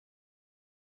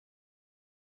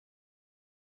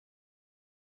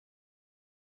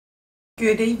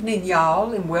Good evening,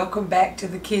 y'all, and welcome back to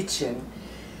the kitchen.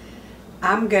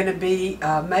 I'm going to be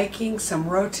making some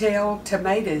Ro-Tel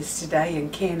tomatoes today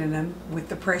and canning them with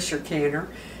the pressure canner.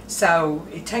 So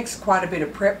it takes quite a bit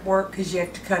of prep work because you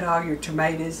have to cut all your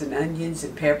tomatoes and onions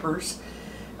and peppers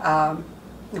and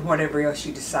whatever else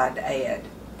you decide to add.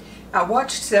 I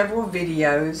watched several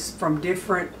videos from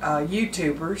different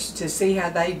YouTubers to see how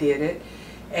they did it.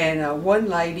 And one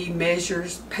lady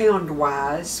measures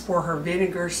pound-wise for her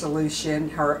vinegar solution.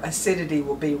 Her acidity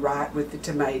will be right with the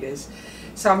tomatoes.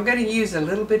 So I'm going to use a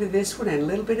little bit of this one and a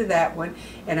little bit of that one,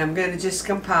 and I'm going to just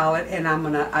compile it. And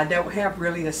I don't have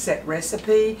really a set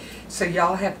recipe, so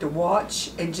y'all have to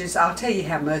watch and I'll tell you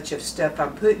how much of stuff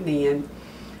I'm putting in.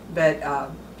 But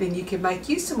then you can make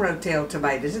use some Ro-Tel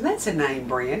tomatoes, and that's a name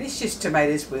brand. It's just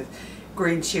tomatoes with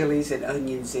green chilies and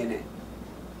onions in it.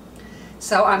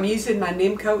 So I'm using my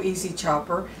Nemco Easy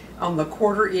Chopper on the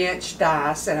 1/4-inch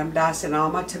dice, and I'm dicing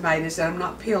all my tomatoes, and I'm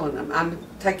not peeling them. I'm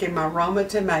taking my Roma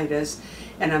tomatoes,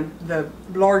 and the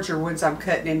larger ones I'm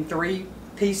cutting in 3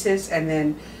 pieces and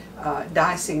then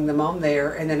dicing them on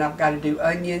there. And then I've got to do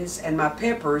onions and my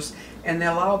peppers, and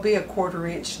they'll all be a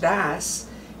 1/4-inch dice.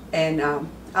 And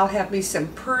I'll have me some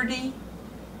pretty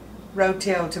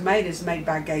Ro-Tel tomatoes made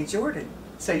by Gay Jordan.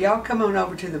 So y'all come on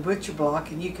over to the butcher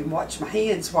block and you can watch my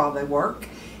hands while they work,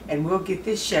 and we'll get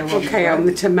this show on. Okay, on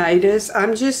the tomatoes,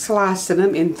 I'm just slicing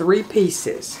them in 3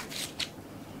 pieces,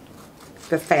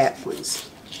 the fat ones.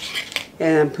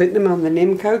 And I'm putting them on the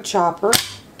Nemco chopper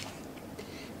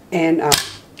and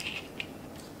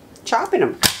chopping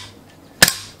them.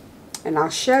 And I'll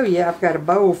show you, I've got a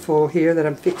bowl full here that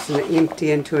I'm fixing to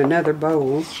empty into another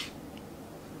bowl.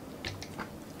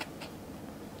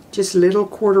 Just little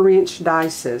 1/4-inch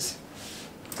dices.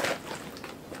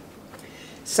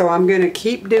 So I'm going to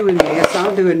keep doing this.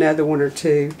 I'll do another one or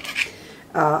two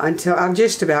until I've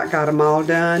just about got them all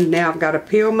done. Now I've got to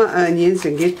peel my onions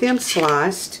and get them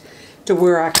sliced to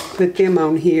where I can put them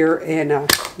on here and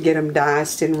get them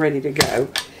diced and ready to go.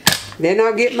 Then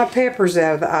I'll get my peppers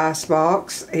out of the ice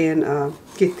box and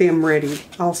get them ready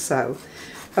also.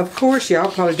 Of course,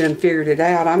 y'all probably done figured it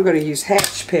out. I'm going to use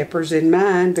hatch peppers in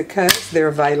mine because they're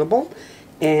available,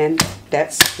 and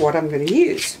that's what I'm going to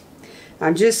use.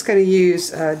 I'm just going to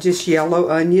use just yellow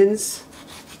onions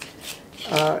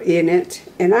in it,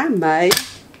 and I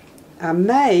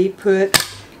may put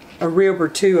a rib or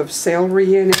 2 of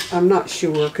celery in it. I'm not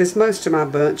sure because most of my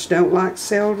bunch don't like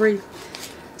celery,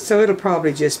 so it'll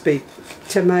probably just be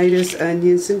tomatoes,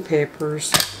 onions, and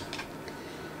peppers.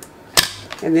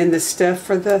 And then the stuff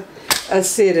for the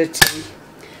acidity.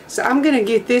 So I'm going to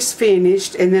get this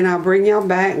finished, and then I'll bring y'all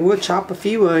back and we'll chop a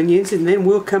few onions, and then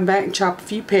we'll come back and chop a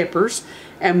few peppers,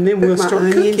 and then we'll start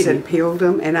onions and peeled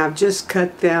them. And I've just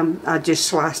cut them, I just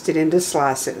sliced it into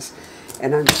slices.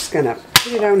 And I'm just going to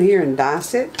put it on here and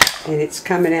dice it, and it's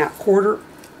coming out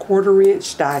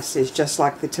 1/4-inch dices just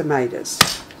like the tomatoes.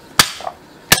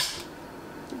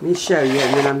 Let me show you,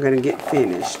 and then I'm going to get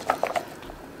finished.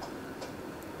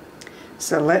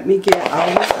 So let me get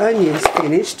all the onions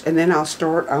finished, and then I'll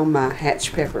start on my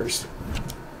hatch peppers.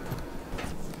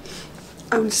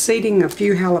 I'm seeding a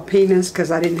few jalapenos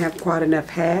because I didn't have quite enough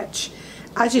hatch.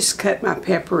 I just cut my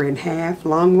pepper in half,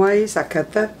 long ways. I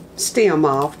cut the stem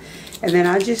off, and then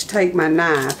I just take my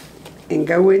knife and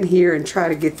go in here and try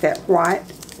to get that white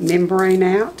membrane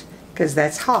out because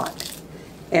that's hot,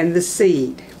 and the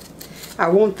seed. I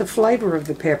want the flavor of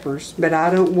the peppers, but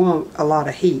I don't want a lot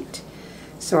of heat.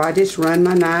 So I just run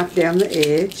my knife down the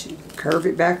edge, curve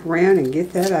it back around, and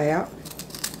get that out.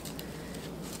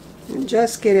 And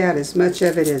just get out as much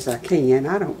of it as I can.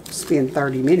 I don't spend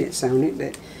 30 minutes on it,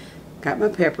 but got my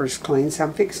peppers clean. So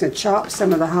I'm fixing to chop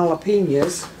some of the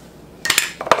jalapenos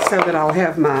so that I'll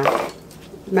have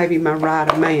maybe my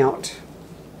right amount.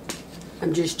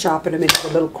 I'm just chopping them into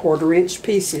little 1/4-inch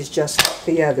pieces just like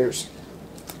the others.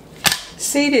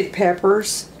 Seeded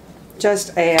peppers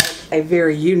just add a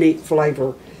very unique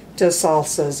flavor to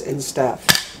salsas and stuff.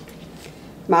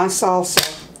 My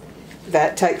salsa,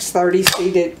 that takes 30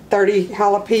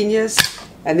 jalapenos,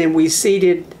 and then we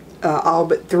seeded all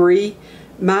but 3.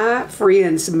 My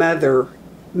friend's mother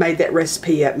made that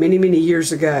recipe up many, many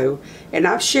years ago, and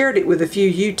I've shared it with a few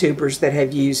YouTubers that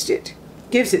have used it.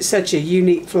 Gives it such a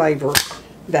unique flavor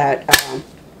that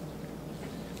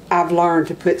I've learned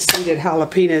to put seeded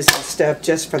jalapenos and stuff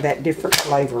just for that different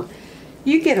flavor.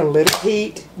 You get a little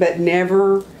heat, but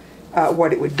never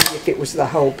what it would be if it was the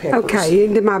whole peppers. Okay,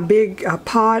 into my big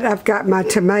pot, I've got my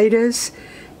tomatoes,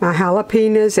 my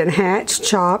jalapenos and hatch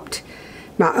chopped,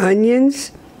 my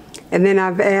onions, and then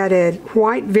I've added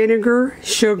white vinegar,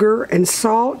 sugar, and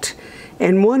salt,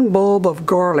 and 1 bulb of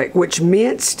garlic, which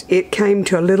minced, it came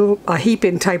to a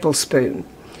heaping tablespoon.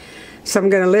 So I'm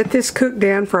going to let this cook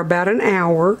down for about an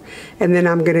hour, and then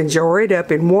I'm going to jar it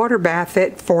up and water bath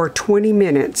it for 20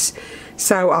 minutes.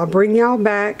 So I'll bring y'all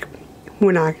back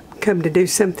when I come to do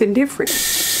something different.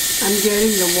 I'm getting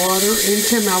the water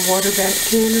into my water bath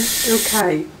canner.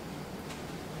 Okay,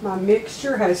 my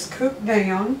mixture has cooked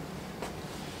down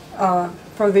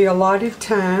for the allotted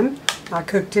time. I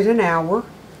cooked it an hour,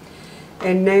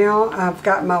 and now I've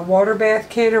got my water bath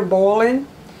canner boiling,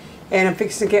 and I'm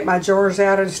fixing to get my jars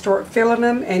out and start filling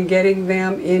them and getting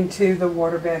them into the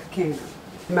water bath canner.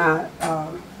 My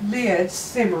lid's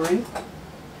simmering.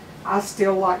 I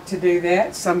still like to do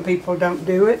that. Some people don't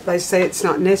do it. They say it's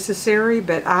not necessary,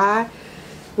 but I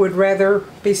would rather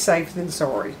be safe than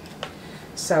sorry.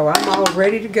 So I'm all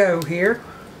ready to go here.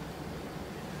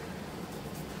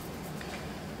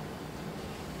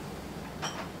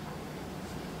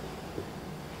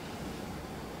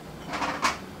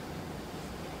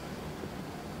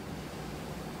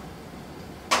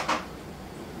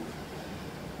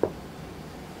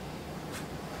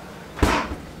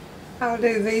 I'll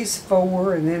do these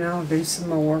 4 and then I'll do some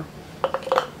more.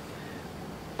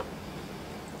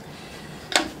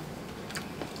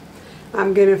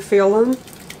 I'm going to fill them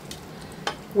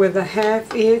with a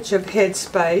 1/2 inch of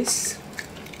headspace.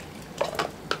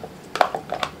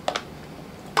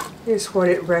 Is what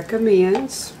it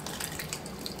recommends.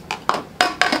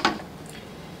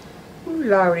 Ooh,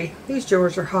 Lordy, these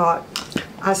jars are hot.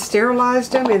 I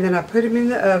sterilized them and then I put them in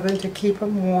the oven to keep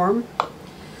them warm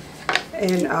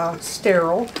and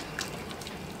sterile.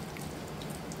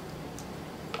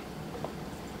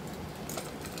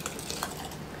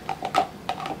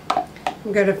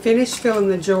 I'm going to finish filling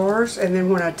the jars, and then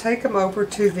when I take them over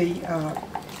to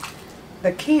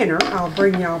the canner, I'll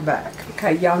bring y'all back.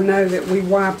 Okay, y'all know that we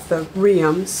wipe the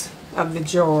rims of the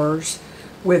jars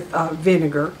with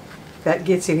vinegar. That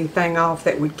gets anything off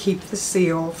that would keep the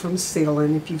seal from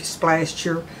sealing if you've splashed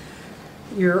your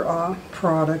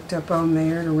product up on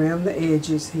there and around the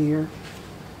edges here.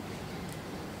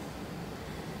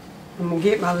 I'm going to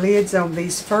get my lids on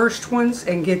these first ones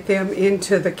and get them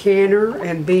into the canner,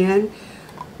 and then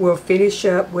we'll finish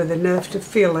up with enough to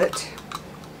fill it.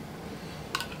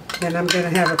 And I'm going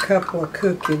to have a couple of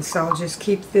cooking, so I'll just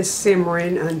keep this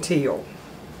simmering until.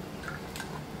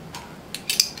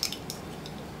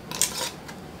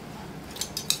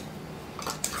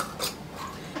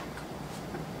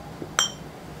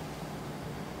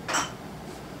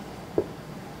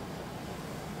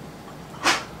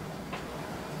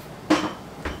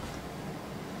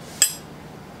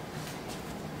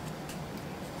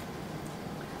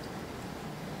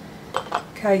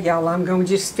 Okay, y'all, I'm going to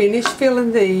just finish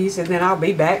filling these, and then I'll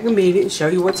be back in a minute and show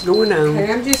you what's going on.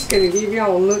 Okay, I'm just going to give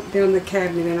y'all a look down the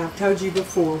cabinet, and I've told you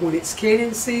before, when it's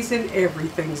canning season,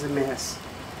 everything's a mess.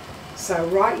 So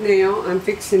right now, I'm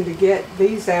fixing to get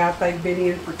these out. They've been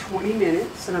in for 20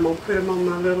 minutes, and I'm going to put them on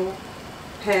my little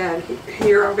pad.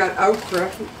 Here I've got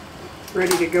okra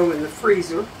ready to go in the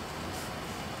freezer.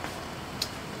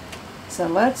 So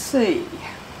let's see.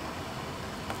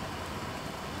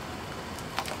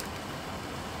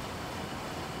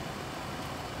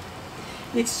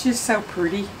 It's just so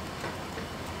pretty.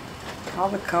 All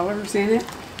the colors in it.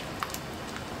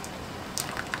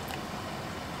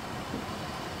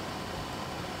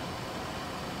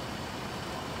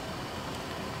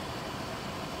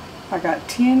 I got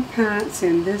 10 pints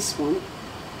in this one,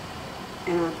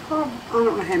 and I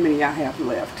don't know how many I have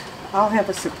left. I'll have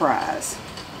a surprise.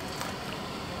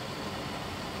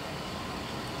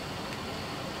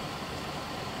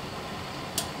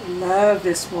 Love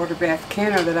this water bath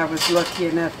canner that I was lucky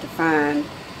enough to find.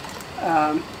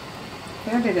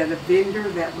 Found it at a vendor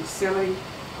that was selling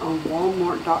on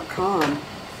Walmart.com.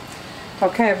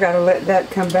 Okay, I've got to let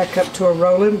that come back up to a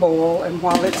rolling boil, and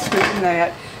while it's doing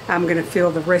that, I'm going to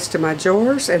fill the rest of my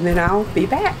jars, and then I'll be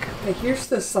back. Okay, here's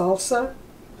the salsa,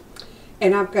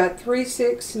 and I've got 3,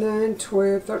 6, 9,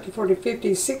 12, 13, 14,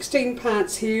 15, 16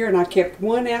 pints here, and I kept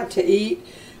 1 out to eat.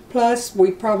 Plus,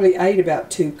 we probably ate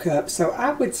about 2 cups, so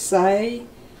I would say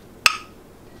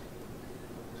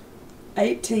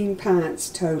 18 pints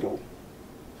total.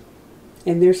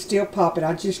 And they're still popping.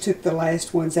 I just took the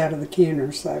last ones out of the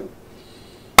canner, so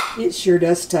it sure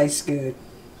does taste good.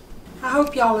 I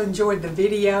hope y'all enjoyed the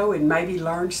video and maybe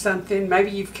learned something.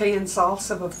 Maybe you've canned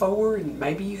salsa before and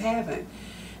maybe you haven't.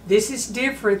 This is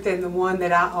different than the one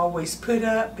that I always put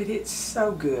up, but it's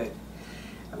so good.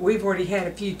 We've already had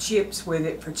a few chips with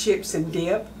it for chips and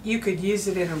dip. You could use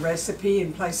it in a recipe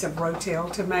in place of Ro-Tel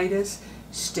tomatoes,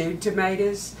 stewed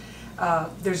tomatoes.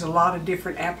 there's a lot of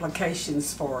different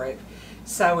applications for it.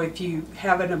 So if you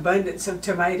have an abundance of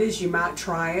tomatoes, you might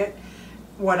try it.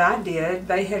 What I did,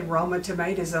 they had Roma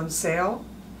tomatoes on sale,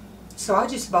 so I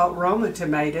just bought Roma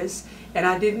tomatoes, and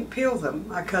I didn't peel them.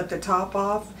 I cut the top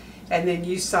off, and then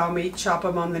you saw me chop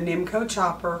them on the Nimco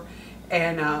chopper,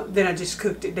 and then I just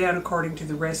cooked it down according to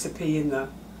the recipe and the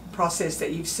process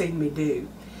that you've seen me do.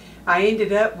 I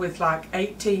ended up with like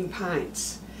 18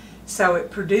 pints. So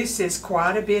it produces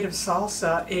quite a bit of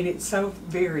salsa, and it's so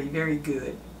very, very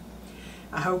good.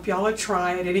 I hope y'all will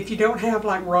try it. And if you don't have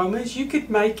like Romas, you could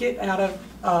make it out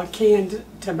of canned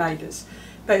tomatoes.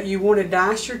 But you want to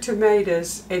dice your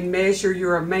tomatoes and measure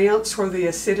your amounts where the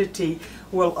acidity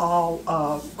will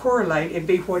all correlate and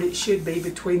be what it should be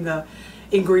between the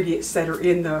ingredients that are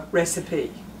in the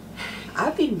recipe.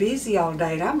 I've been busy all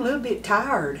day and I'm a little bit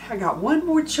tired. I got one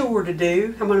more chore to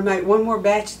do. I'm going to make one more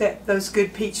batch of those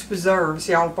good peach preserves.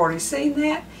 Y'all have already seen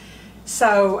that.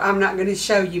 So I'm not going to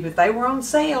show you, but they were on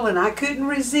sale and I couldn't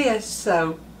resist.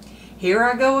 So here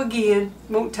I go again.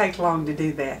 Won't take long to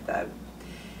do that though.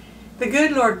 The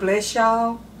good Lord bless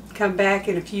y'all. Come back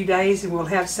in a few days and we'll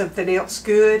have something else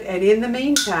good. And in the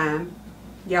meantime,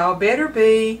 y'all better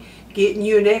be getting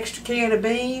you an extra can of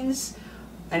beans,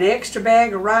 an extra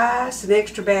bag of rice, an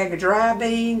extra bag of dry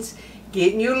beans,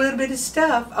 getting you a little bit of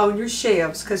stuff on your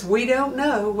shelves, because we don't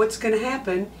know what's going to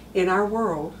happen in our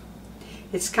world.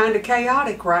 It's kind of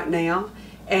chaotic right now,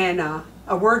 and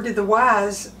a word to the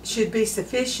wise should be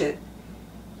sufficient.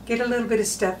 Get a little bit of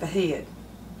stuff ahead.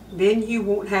 Then you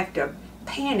won't have to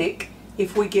panic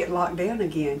if we get locked down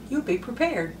again. You'll be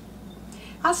prepared.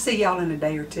 I'll see y'all in a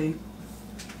day or two.